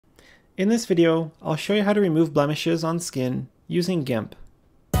In this video, I'll show you how to remove blemishes on skin using GIMP.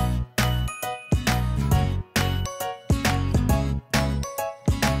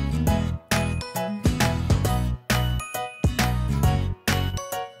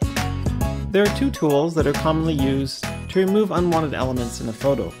 There are two tools that are commonly used to remove unwanted elements in a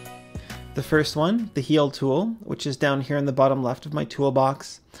photo. The first one, the Heal tool, which is down here in the bottom left of my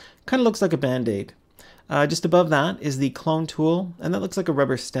toolbox, kind of looks like a band-aid. Just above that is the Clone tool, and that looks like a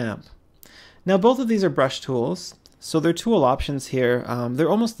rubber stamp. Now both of these are brush tools, so their tool options here, they're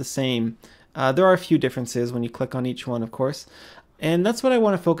almost the same. There are a few differences when you click on each one, of course, and that's what I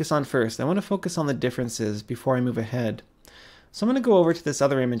want to focus on first. I want to focus on the differences before I move ahead. So I'm going to go over to this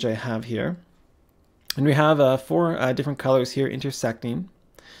other image I have here, and we have four different colors here intersecting.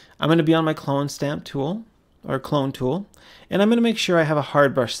 I'm going to be on my Clone stamp tool, or Clone tool, and I'm going to make sure I have a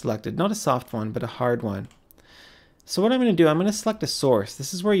hard brush selected, not a soft one, but a hard one. So what I'm going to do, I'm going to select a source.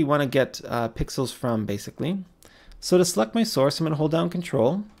 This is where you want to get pixels from, basically. So to select my source, I'm going to hold down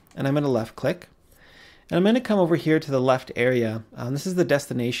Control, and I'm going to left click. And I'm going to come over here to the left area. This is the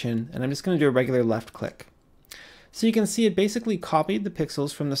destination, and I'm just going to do a regular left click. So you can see it basically copied the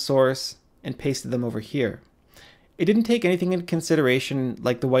pixels from the source and pasted them over here. It didn't take anything into consideration,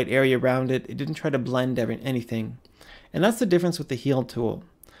 like the white area around it. It didn't try to blend anything. And that's the difference with the Heal tool.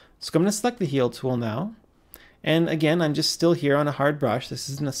 So I'm going to select the Heal tool now. And again, I'm just still here on a hard brush. This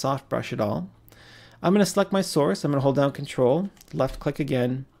isn't a soft brush at all. I'm going to select my source. I'm going to hold down Control, left click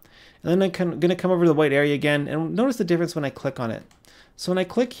again. And then I'm going to come over to the white area again. And notice the difference when I click on it. So when I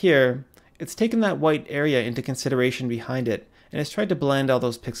click here, it's taken that white area into consideration behind it. And it's tried to blend all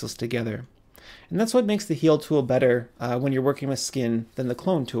those pixels together. And that's what makes the Heal tool better when you're working with skin than the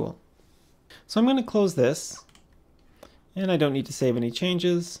Clone tool. So I'm going to close this. And I don't need to save any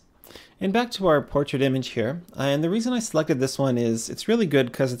changes. And back to our portrait image here. And the reason I selected this one is it's really good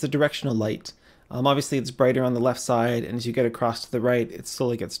because it's a directional light. Obviously it's brighter on the left side, and as you get across to the right, it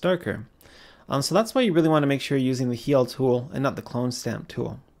slowly gets darker. So that's why you really want to make sure you're using the Heal tool and not the Clone stamp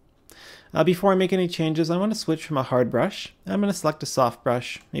tool. Before I make any changes, I want to switch from a hard brush. I'm going to select a soft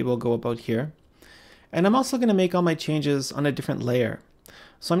brush. Maybe we'll go about here. And I'm also going to make all my changes on a different layer.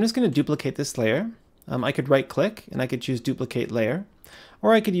 So I'm just going to duplicate this layer. I could right click and I could choose duplicate layer.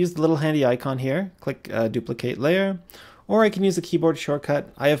 Or I could use the little handy icon here, click duplicate layer. Or I can use a keyboard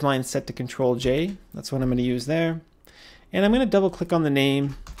shortcut. I have mine set to Control J. That's what I'm going to use there. And I'm going to double click on the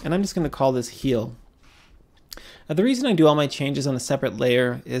name, and I'm just going to call this Heal. The reason I do all my changes on a separate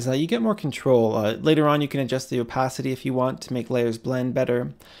layer is you get more control. Later on you can adjust the opacity if you want to make layers blend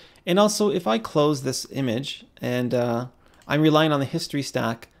better. And also if I close this image and I'm relying on the history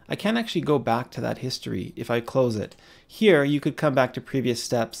stack, I can't actually go back to that history if I close it. Here you could come back to previous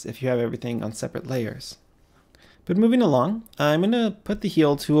steps if you have everything on separate layers. But moving along, I'm going to put the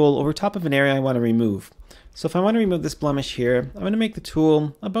Heal tool over top of an area I want to remove. So if I want to remove this blemish here, I'm going to make the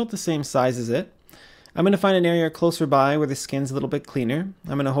tool about the same size as it. I'm going to find an area closer by where the skin's a little bit cleaner.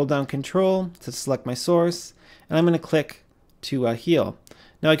 I'm going to hold down Control to select my source, and I'm going to click to heal.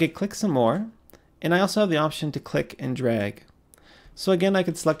 Now I could click some more, and I also have the option to click and drag. So again, I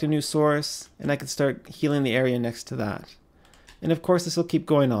could select a new source, and I could start healing the area next to that. And of course, this will keep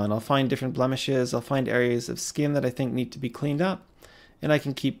going on. I'll find different blemishes, I'll find areas of skin that I think need to be cleaned up, and I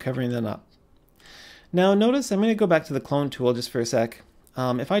can keep covering them up. Now notice I'm going to go back to the Clone tool just for a sec.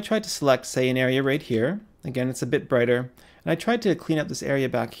 If I tried to select, say, an area right here, again, it's a bit brighter, and I tried to clean up this area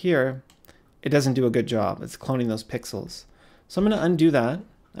back here, it doesn't do a good job. It's cloning those pixels. So I'm going to undo that.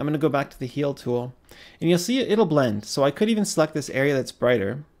 I'm going to go back to the Heal tool, and you'll see it'll blend. So I could even select this area that's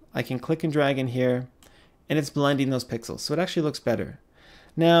brighter. I can click and drag in here, and it's blending those pixels, so it actually looks better.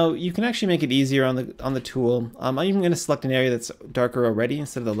 Now you can actually make it easier on the tool. I'm even going to select an area that's darker already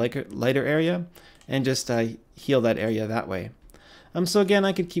instead of the lighter area, and just heal that area that way. So again,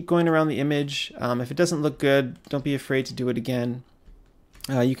 I could keep going around the image. If it doesn't look good, don't be afraid to do it again.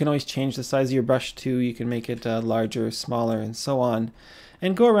 You can always change the size of your brush too. You can make it larger, smaller, and so on.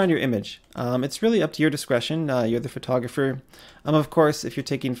 And go around your image. It's really up to your discretion. You're the photographer. Of course, if you're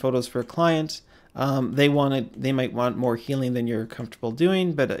taking photos for a client, they might want more healing than you're comfortable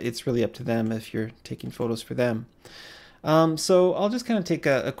doing, but it's really up to them if you're taking photos for them. So I'll just kind of take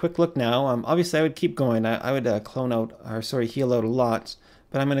a quick look now. Obviously I would keep going. I would heal out a lot,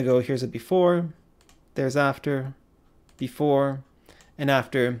 but I'm going to go, here's a before, there's after, before, and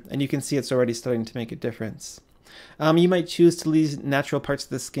after, and you can see it's already starting to make a difference. You might choose to leave natural parts of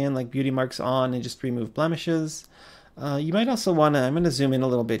the skin like beauty marks on and just remove blemishes. You might also want to, I'm going to zoom in a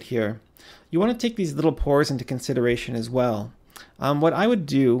little bit here. You want to take these little pores into consideration as well. what I would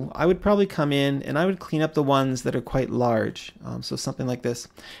do, I would probably come in and I would clean up the ones that are quite large. So something like this.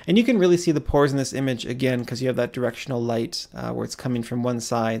 And you can really see the pores in this image again because you have that directional light where it's coming from one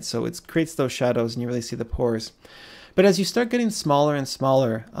side. So it creates those shadows and you really see the pores. But as you start getting smaller and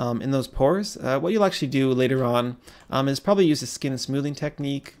smaller in those pores, what you'll actually do later on is probably use a skin smoothing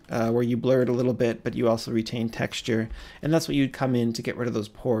technique where you blur it a little bit, but you also retain texture. And that's what you'd come in to get rid of those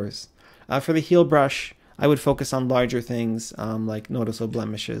pores. For the heel brush, I would focus on larger things like noticeable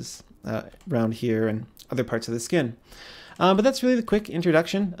blemishes around here and other parts of the skin. But that's really the quick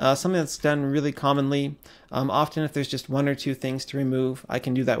introduction, something that's done really commonly. Often if there's just one or two things to remove, I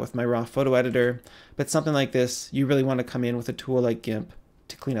can do that with my raw photo editor. But something like this, you really want to come in with a tool like GIMP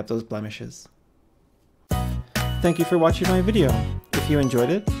to clean up those blemishes. Thank you for watching my video. If you enjoyed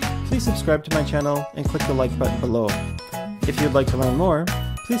it, please subscribe to my channel and click the like button below. If you'd like to learn more,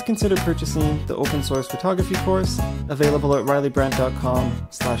 please consider purchasing the open source photography course available at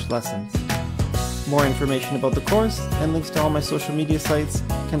rileybrandt.com/lessons. More information about the course and links to all my social media sites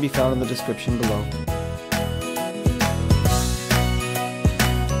can be found in the description below.